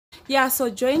Yeah, so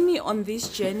join me on this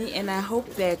journey, and I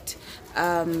hope that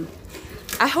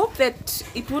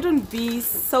it wouldn't be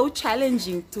so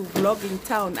challenging to vlog in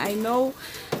town. I know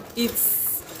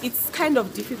it's kind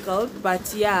of difficult,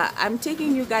 but yeah, I'm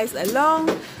taking you guys along.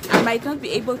 I might not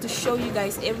be able to show you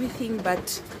guys everything,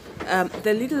 but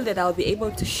the little that I'll be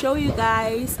able to show you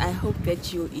guys, I hope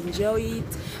that you'll enjoy it.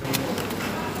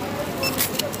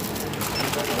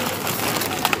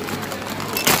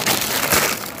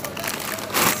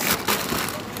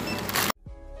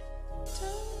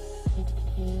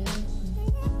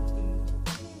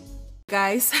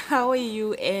 Guys, how are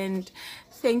you? And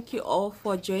thank you all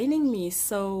for joining me.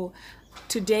 So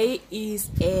today is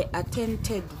a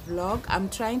attempted vlog. I'm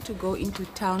trying to go into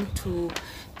town to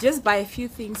just buy a few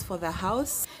things for the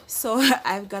house. So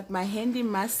I've got my handy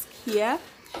mask here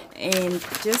and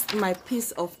just my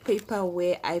piece of paper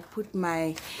where I put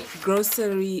my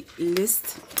grocery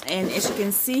list, and as you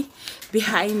can see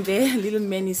behind there, little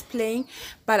man is playing.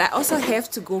 But I also have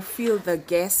to go fill the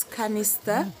gas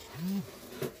canister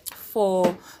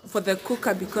for the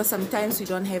cooker, because sometimes we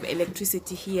don't have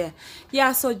electricity here.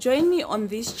 Yeah, so join me on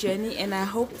this journey, and I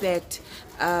hope that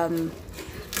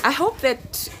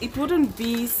it wouldn't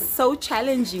be so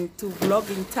challenging to vlog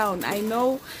in town. I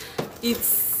know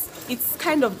it's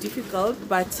kind of difficult,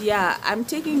 but yeah, I'm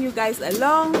taking you guys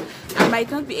along. I might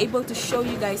not be able to show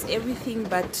you guys everything,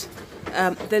 but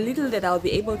the little that I'll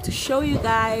be able to show you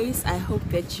guys, I hope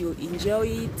that you'll enjoy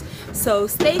it. So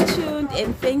stay tuned,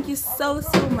 and thank you so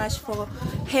much for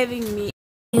having me.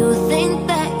 You think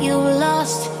that you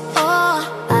lost, oh,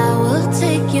 I will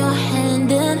take your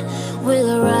hand and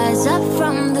we'll rise up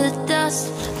from the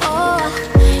dust. Oh,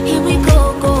 here we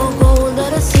go,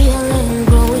 let us heal and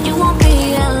grow. You won't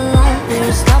be alone, we're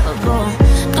unstoppable.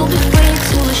 Don't be afraid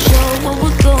to show what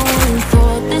we're going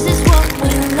for. This is what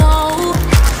we know.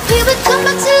 Here we come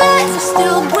back to life, we're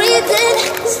still breathing.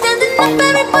 Standing up,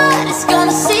 everybody's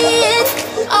gonna see it.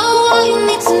 Oh, all you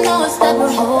need to know is that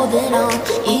we're holding on.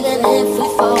 Even if we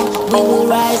fall, we will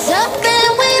rise up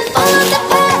and we follow the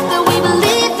path that we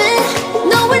believe in.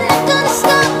 No, we're not gonna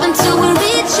stop until we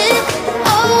reach it.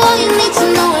 Oh, all you need to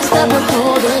know is that we're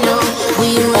holding on. We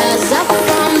rise up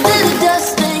from the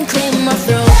dust and claim our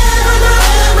throne.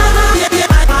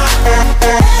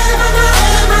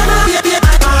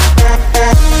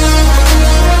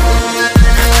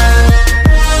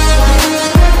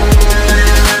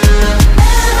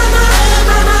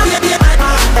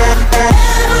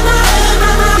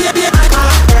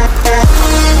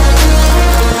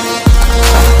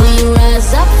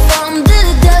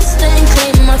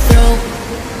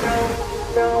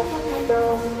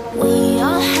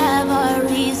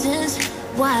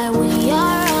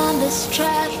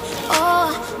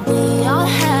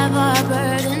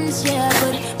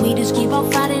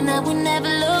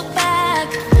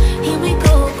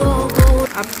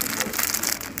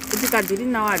 Dili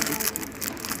na wadi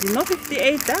dino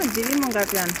 58 dili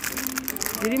mongapi yana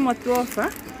dili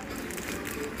motofa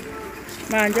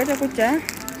manje te kucha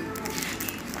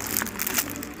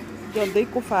yo dei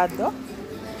kufado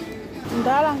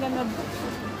ndala ngene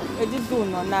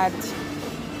ediduno nati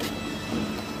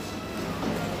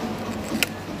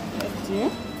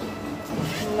eti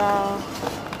na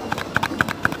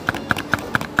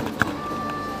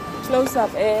close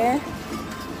up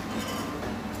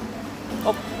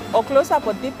or close up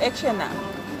or deep action na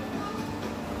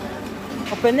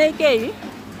open kei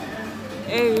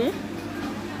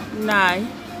nai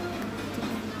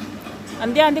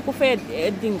andi ku fed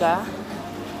edinga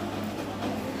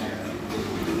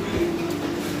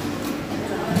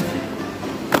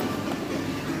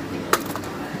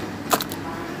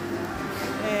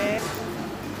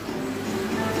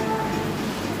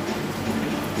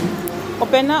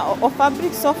opena o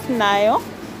fabric soft nayo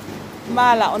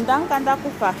mala ondang kanda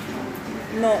kufa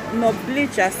no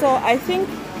bleacher, so I think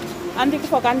andi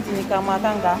kufa kandini kama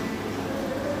kanga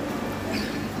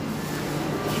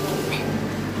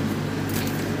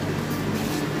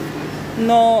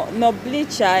no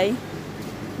bleacher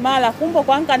mala kumbo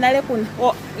kwanka nale kun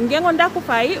o ngengo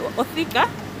ndakufa hii othika.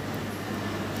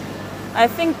 I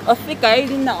think othika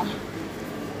hili now.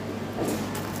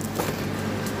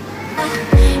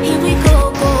 Here we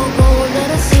go, let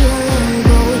us heal and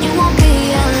grow. You won't be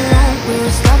alone, we're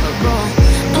unstoppable.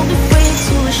 Don't be afraid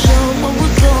to show what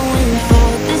we're going for.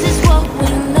 This is what we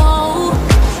know.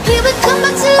 Here we come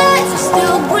back to life, we're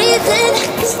still breathing.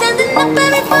 Standing up,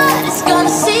 everybody's gonna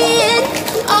see it.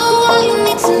 Oh, all you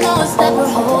need to know is that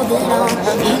we're holding on.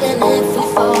 Even if we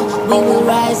fall, we will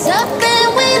rise up and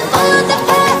we follow the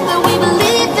path that we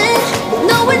believe in.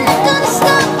 No, we're not gonna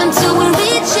stop until we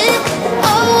reach it.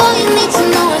 Oh, all you need to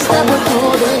know is that we're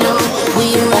holding on.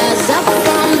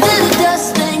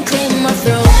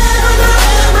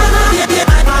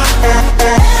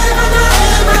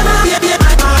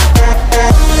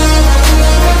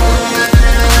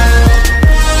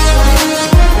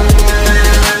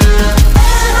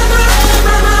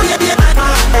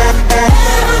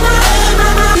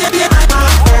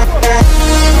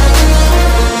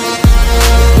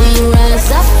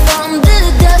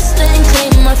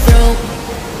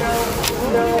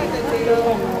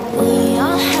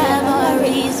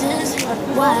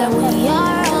 why we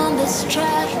are on this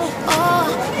track. Oh,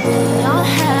 we all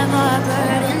have our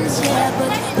burdens, yeah,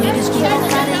 but we just keep on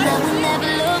fighting that we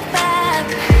never look back.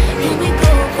 Here we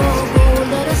go, go, go,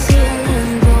 let us heal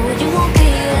and go. You won't be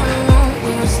alone,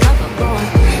 we're unstoppable.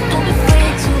 Don't be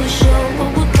afraid to show what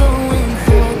we're going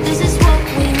for. This is what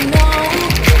we know.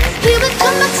 Here we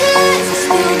come, my tears,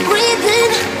 still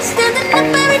breathing. Standing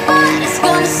up, everybody's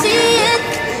gonna see it.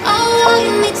 All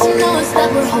you need to know is that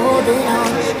we're holding on.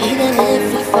 Even if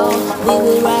we fall, we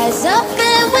will rise up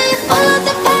and we follow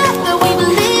the path that we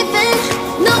believe in.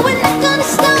 No, we're not gonna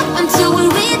stop until we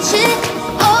reach it.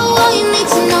 All you need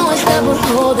to know is that we're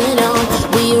holding on.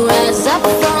 We rise up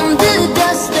from the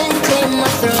dust and claim our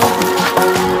throne.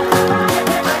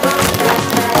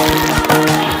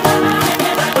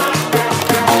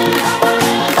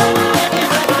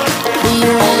 We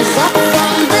rise up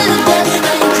from the dust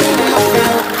and claim our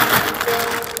throne.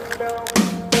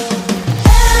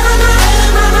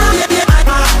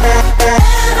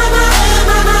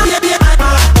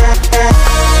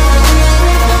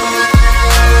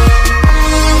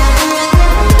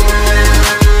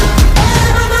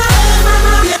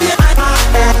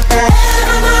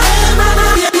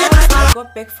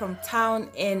 Back from town,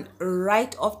 and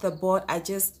right off the board I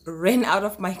just ran out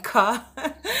of my car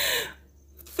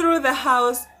through the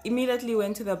house, immediately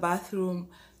went to the bathroom,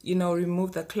 you know,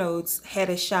 removed the clothes, had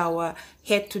a shower,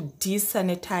 had to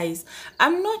desanitize.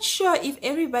 I'm not sure if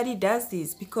everybody does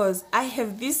this, because I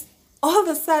have this all of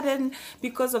a sudden,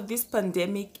 because of this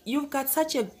pandemic, you've got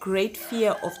such a great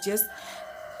fear of just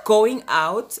going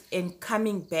out and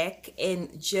coming back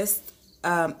and just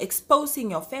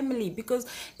exposing your family, because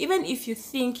even if you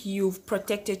think you've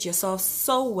protected yourself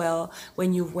so well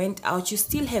when you went out, you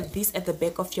still have this at the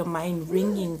back of your mind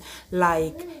ringing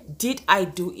like, did I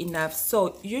do enough?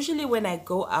 So usually when I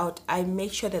go out, I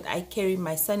make sure that I carry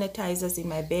my sanitizers in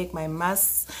my bag, my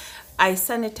masks. I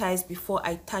sanitize before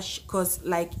I touch, because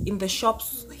like in the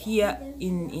shops here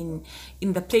in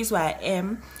the place where I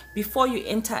am, before you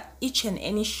enter each and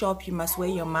any shop, you must wear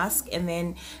your mask, and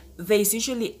then there's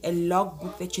usually a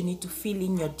logbook that you need to fill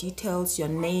in your details, your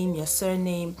name, your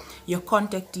surname, your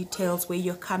contact details, where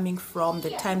you're coming from,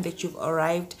 the time that you've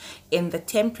arrived, and the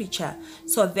temperature.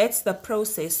 So that's the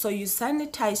process. So you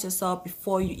sanitize yourself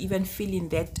before you even fill in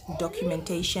that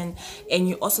documentation, and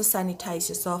you also sanitize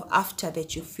yourself after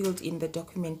that you filled in the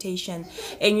documentation.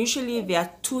 And usually there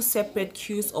are two separate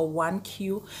queues or one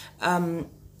queue.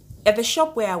 At the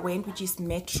shop where I went, which is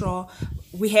Metro,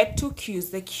 we had two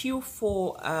queues. The queue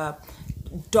for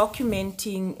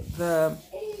documenting the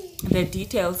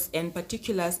details and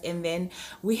particulars, and then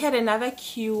we had another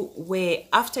queue where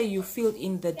after you filled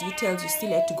in the details, you still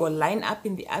had to go line up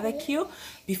in the other queue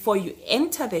before you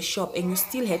enter the shop, and you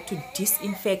still had to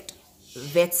disinfect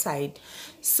that side.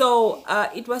 So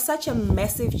it was such a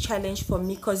massive challenge for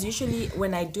me, because usually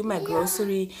when I do my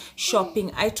grocery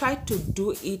shopping, I try to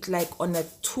do it like on a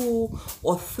 2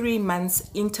 or 3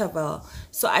 months interval.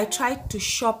 So I try to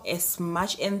shop as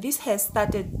much, and this has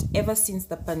started ever since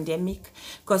the pandemic,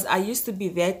 because I used to be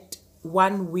that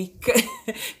 1 week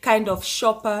kind of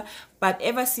shopper, but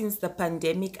ever since the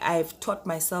pandemic, I've taught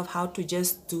myself how to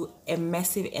just do a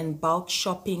massive and bulk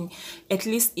shopping, at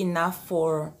least enough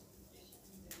for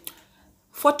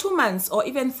 2 months or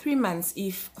even 3 months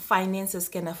if finances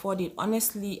can afford it.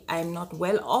 Honestly, I'm not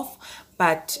well off,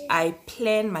 but I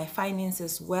plan my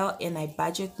finances well, and I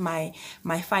budget my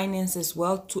finances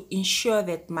well to ensure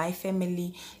that my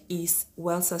family is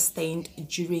well sustained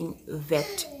during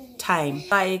that time.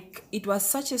 Like, it was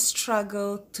such a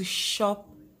struggle to shop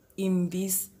in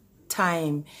this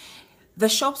time. The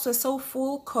shops were so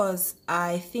full because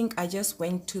I think I just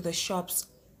went to the shops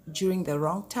during the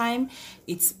wrong time.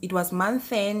 It was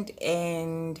month end,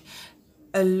 and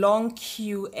a long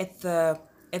queue at the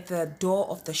door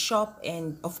of the shop,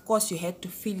 and of course you had to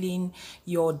fill in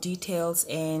your details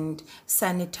and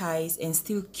sanitize and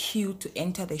still queue to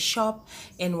enter the shop.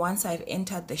 And once I've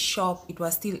entered the shop, it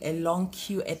was still a long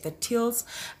queue at the tills.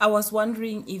 I was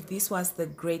wondering if this was the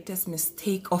greatest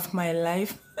mistake of my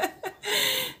life.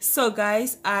 So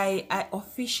guys, I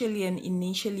officially and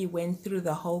initially went through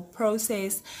the whole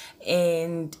process,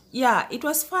 and yeah, it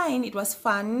was fine, it was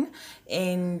fun,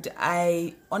 and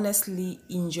I honestly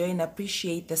enjoy and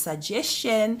appreciate the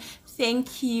suggestion.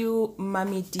 Thank you,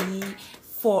 Mommy D,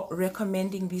 for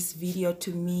recommending this video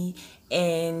to me.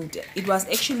 And it was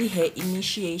actually her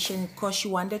initiation, because she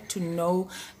wanted to know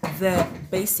the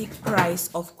basic price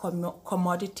of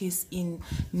commodities in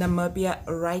Namibia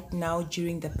right now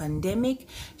during the pandemic.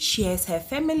 She has her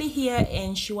family here,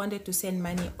 and she wanted to send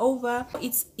money over.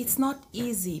 It's not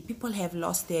easy. People have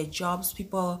lost their jobs.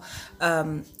 People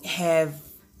have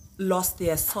lost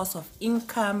their source of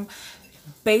income.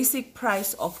 Basic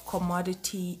price of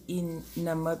commodity in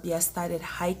Namibia started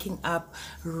hiking up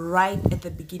right at the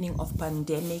beginning of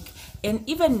pandemic, and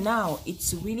even now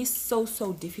it's really so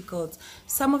difficult.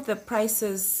 Some of the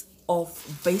prices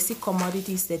of basic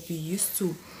commodities that we used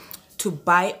to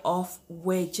buy off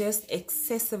were just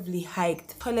excessively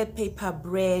hiked. Toilet paper,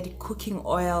 bread, cooking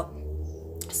oil,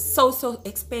 so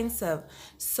expensive.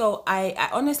 So I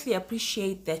honestly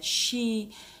appreciate that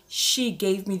she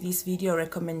gave me this video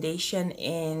recommendation,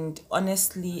 and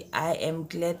honestly I am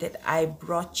glad that I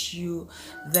brought you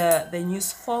the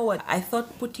news forward. I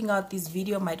thought putting out this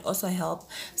video might also help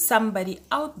somebody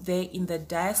out there in the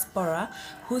diaspora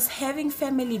who's having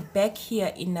family back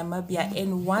here in Namibia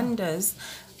and wonders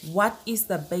what is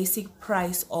the basic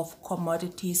price of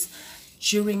commodities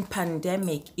during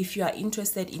pandemic. If you are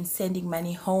interested in sending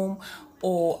money home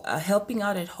or helping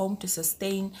out at home to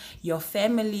sustain your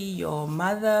family, your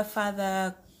mother,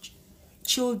 father,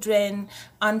 children,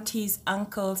 aunties,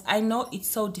 uncles. I know it's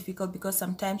so difficult because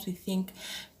sometimes we think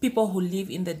people who live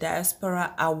in the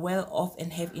diaspora are well off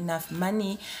and have enough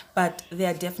money, but they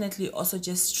are definitely also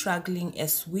just struggling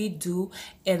as we do,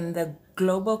 and the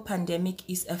global pandemic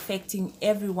is affecting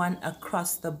everyone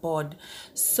across the board.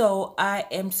 So I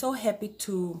am so happy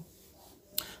to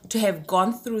have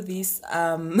gone through this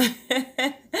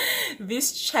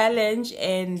this challenge,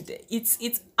 and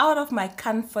it's out of my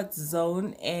comfort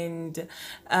zone. And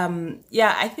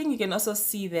yeah, I think you can also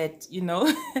see that, you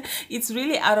know, it's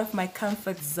really out of my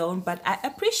comfort zone, but I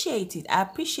appreciate it. I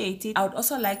would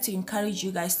also like to encourage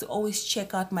you guys to always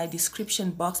check out my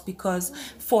description box, because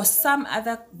for some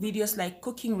other videos like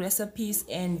cooking recipes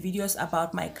and videos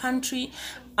about my country,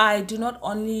 I do not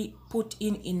only put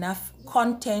in enough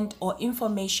content or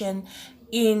information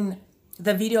in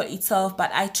the video itself,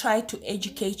 but I try to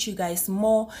educate you guys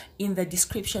more in the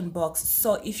description box.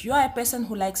 So if you are a person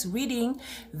who likes reading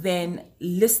than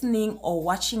listening or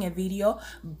watching a video,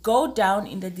 go down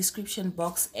in the description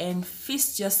box and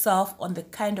feast yourself on the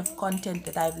kind of content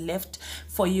that I've left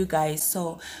for you guys.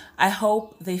 So I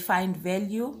hope they find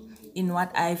value in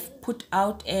what I've put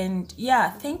out. And yeah,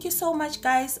 thank you so much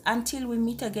guys, until we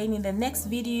meet again in the next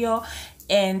video,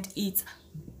 and it's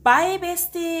bye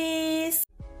besties.